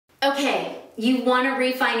Okay, you want to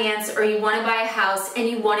refinance or you want to buy a house and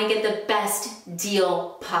you want to get the best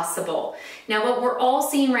deal possible. Now, what we're all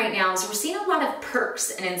seeing right now is we're seeing a lot of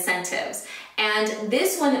perks and incentives. And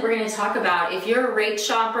this one that we're going to talk about, if you're a rate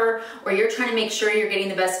shopper or you're trying to make sure you're getting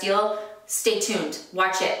the best deal, stay tuned,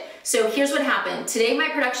 watch it. So here's what happened. Today, my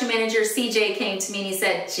production manager, CJ, came to me and he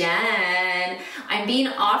said, Jen, I'm being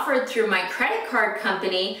offered through my credit card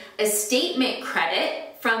company a statement credit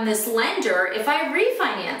from this lender if I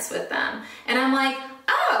refinance with them. And I'm like,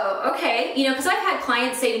 oh, okay. You know, because I've had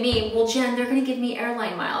clients say to me, well, Jen, they're going to give me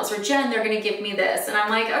airline miles, or Jen, they're going to give me this. And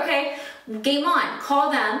I'm like, okay, game on,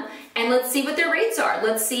 call them and let's see what their rates are.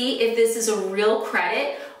 Let's see if this is a real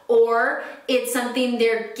credit or it's something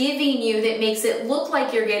they're giving you that makes it look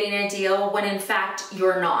like you're getting a deal when in fact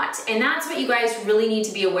you're not. And that's what you guys really need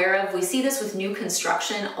to be aware of. We see this with new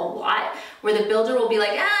construction a lot, where the builder will be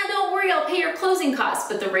like, don't worry, I'll pay your closing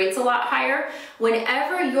costs, but the rate's a lot higher.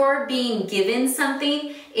 Whenever you're being given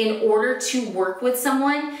something in order to work with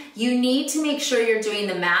someone, you need to make sure you're doing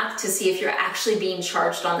the math to see if you're actually being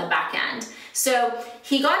charged on the back end. So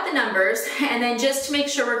he got the numbers, and then just to make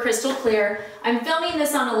sure we're crystal clear, I'm filming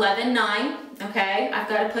this on 11/9, okay? I've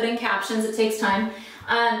got to put in captions, it takes time.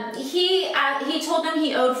 He told them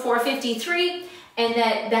he owed $453 and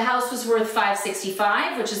that the house was worth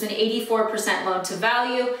 $565, which is an 84% loan to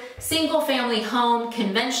value, single family home,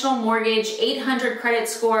 conventional mortgage, 800 credit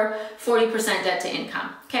score, 40% debt to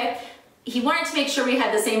income, okay? He wanted to make sure we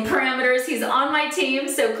had the same parameters. He's on my team,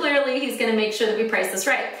 so clearly he's gonna make sure that we price this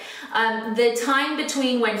right. The time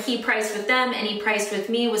between when he priced with them and he priced with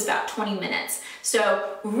me was about 20 minutes.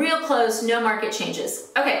 So real close, no market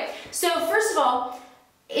changes. Okay, so first of all,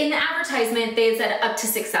 in the advertisement, they said up to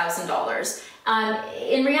 $6,000.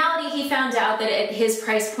 In reality, he found out that at his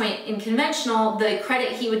price point in conventional, the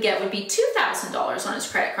credit he would get would be $2,000 on his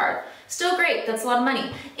credit card. Still great, that's a lot of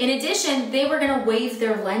money. In addition, they were gonna waive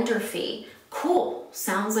their lender fee. Cool,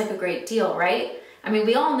 sounds like a great deal, right? I mean,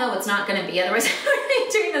 we all know it's not gonna be, otherwise I wouldn't be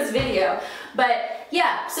doing this video. But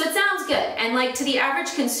yeah, so it sounds good. And like to the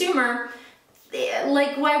average consumer,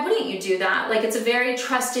 like why wouldn't you do that? Like it's a very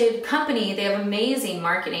trusted company, they have amazing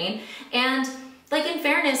marketing. And like in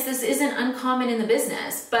fairness, this isn't uncommon in the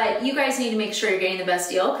business, but you guys need to make sure you're getting the best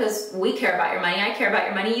deal because we care about your money, I care about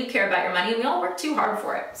your money, you care about your money, and we all work too hard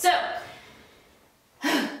for it. So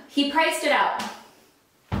he priced it out.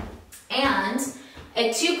 And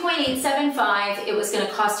at 2.875, it was going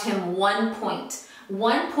to cost him 1 point.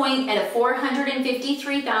 1 point at a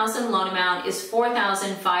 $453,000 loan amount is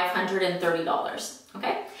 $4,530.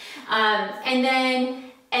 Okay, and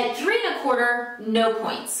then at 3 1/4, no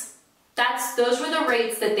points. Those were the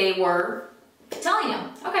rates that they were telling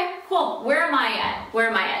him. Okay, cool. Where am I at? Where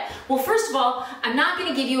am I at? Well, first of all, I'm not going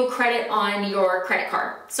to give you a credit on your credit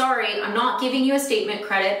card. Sorry, I'm not giving you a statement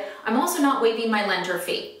credit. I'm also not waiving my lender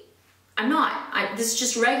fee. I'm not. This is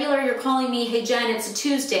just regular. You're calling me, hey Jen, it's a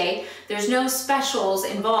Tuesday. There's no specials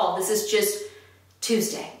involved. This is just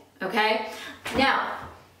Tuesday, okay? Now,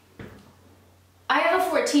 I have a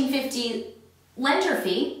 $1,450 lender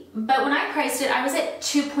fee, but when I priced it, I was at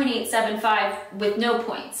 2.875 with no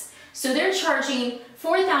points. So they're charging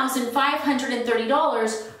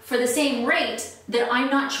 $4,530 for the same rate that I'm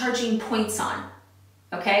not charging points on.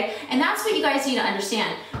 Okay, and that's what you guys need to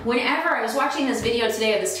understand. Whenever I was watching this video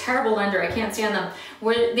today of this terrible lender, I can't stand them,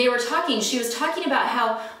 where they were talking, she was talking about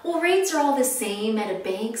how, well, rates are all the same at a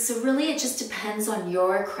bank, so really it just depends on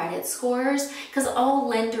your credit scores because all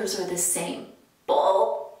lenders are the same.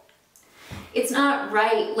 Bull. It's not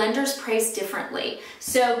right. Lenders price differently.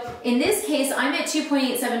 So in this case, I'm at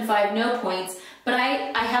 2.875, no points, but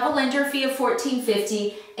I have a lender fee of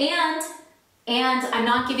 $1,450 and I'm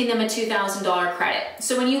not giving them a $2,000 credit.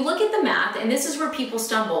 So when you look at the math, and this is where people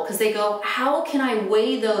stumble because they go, how can I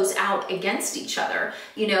weigh those out against each other?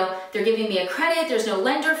 You know, they're giving me a credit, there's no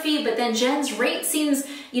lender fee, but then Jen's rate seems,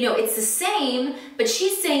 you know, it's the same, but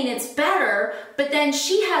she's saying it's better, but then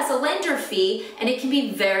she has a lender fee and it can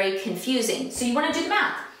be very confusing. So you want to do the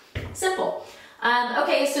math. Simple.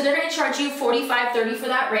 Okay, so they're going to charge you $45.30 for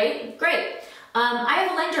that rate. Great. I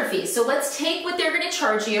have a lender fee, so let's take what they're going to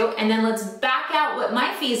charge you and then let's back out what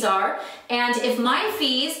my fees are. And if my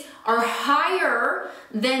fees are higher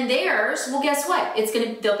than theirs, well, guess what?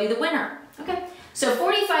 They'll be the winner. Okay, so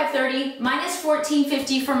 $45.30 minus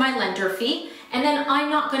 $14.50 for my lender fee, and then I'm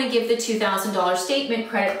not going to give the $2,000 statement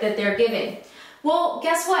credit that they're giving. Well,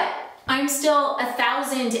 guess what? I'm still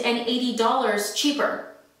 $1,080 cheaper.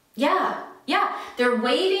 Yeah, they're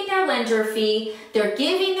waiving their lender fee, they're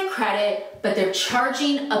giving the credit, but they're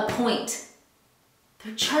charging a point.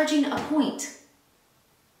 They're charging a point.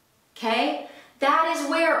 Okay? That is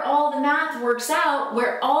where all the math works out,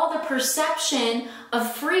 where all the perception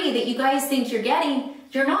of free that you guys think you're getting,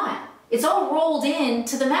 you're not. It's all rolled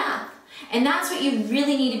into the math. And that's what you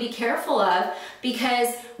really need to be careful of,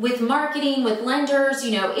 because with marketing, with lenders,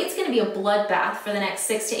 you know, it's going to be a bloodbath for the next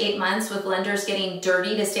 6 to 8 months with lenders getting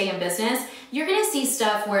dirty to stay in business. You're going to see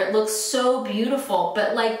stuff where it looks so beautiful,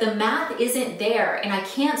 but like the math isn't there, and I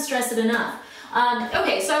can't stress it enough.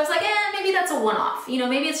 Okay, so I was like, maybe that's a one-off. You know,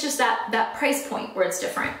 maybe it's just that price point where it's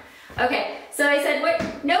different. Okay, so I said, what?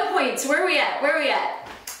 No points. Where are we at? Where are we at?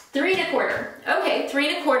 3 1/4. Okay,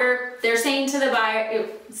 3 1/4. They're saying to the buyer,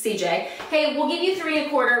 CJ, hey, we'll give you 3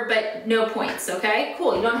 1/4, but no points. Okay,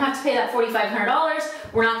 cool. You don't have to pay that $4,500.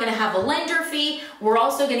 We're not going to have a lender fee. We're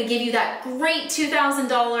also going to give you that great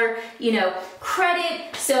 $2,000, you know,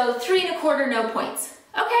 credit. So 3 1/4, no points.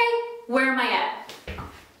 Okay, where am I at?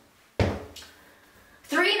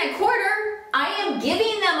 3 1/4. I am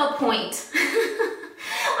giving them a point.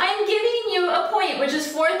 I'm giving you a point, which is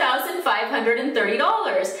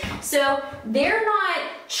 $4,530. So they're not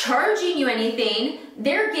charging you anything.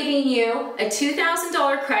 They're giving you a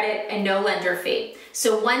 $2,000 credit and no lender fee.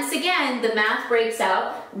 So once again, the math breaks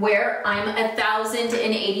out where I'm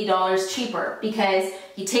 $1,080 cheaper, because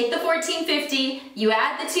you take the $1,450, you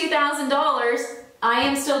add the $2,000, I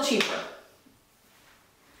am still cheaper.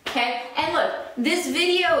 Okay, and look, this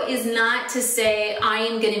video is not to say I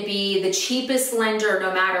am going to be the cheapest lender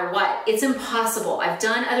no matter what. It's impossible. I've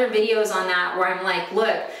done other videos on that where I'm like,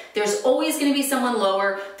 look, there's always going to be someone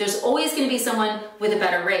lower. There's always going to be someone with a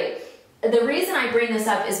better rate. The reason I bring this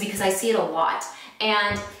up is because I see it a lot.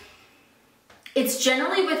 And it's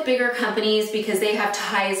generally with bigger companies because they have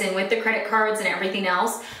ties in with the credit cards and everything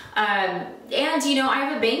else. And you know, I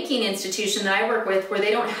have a banking institution that I work with where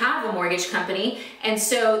they don't have a mortgage company, and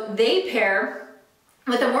so they pair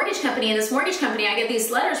with a mortgage company, and this mortgage company, I get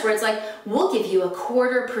these letters where it's like, we'll give you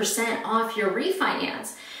 1/4% off your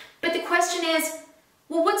refinance. But the question is,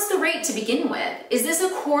 well, what's the rate to begin with? Is this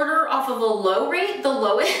 1/4 off of a low rate, the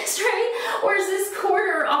lowest rate? Or is this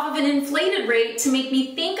 1/4 off of an inflated rate to make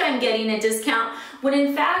me think I'm getting a discount when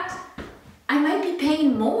in fact I might be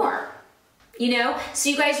paying more? You know, so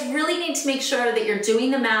you guys really need to make sure that you're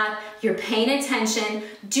doing the math, you're paying attention.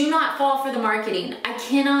 Do not fall for the marketing. I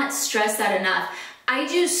cannot stress that enough. I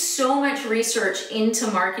do so much research into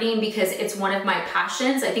marketing because it's one of my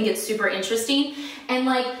passions. I think it's super interesting. And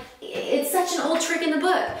like, it's such an old trick in the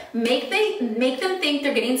book. Make them think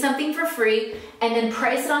they're getting something for free and then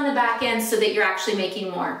price it on the back end so that you're actually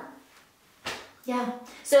making more. Yeah.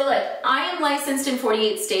 So look, I am licensed in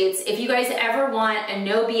 48 states. If you guys ever want a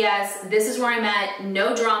no BS, this is where I'm at,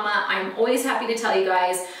 no drama. I'm always happy to tell you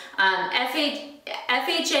guys.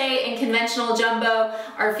 FHA and conventional jumbo,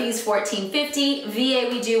 our fees $14.50. VA,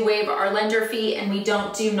 we do waive our lender fee, and we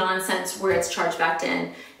don't do nonsense where it's charged back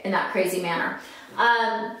in that crazy manner.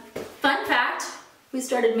 Fun fact, we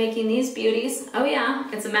started making these beauties. Oh yeah,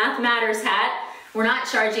 it's a Math Matters hat. We're not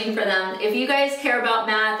charging for them. If you guys care about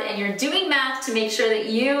math and you're doing math to make sure that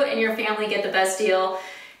you and your family get the best deal,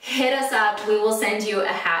 hit us up. We will send you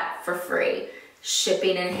a hat for free.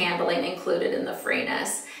 Shipping and handling included in the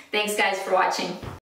freeness. Thanks guys for watching.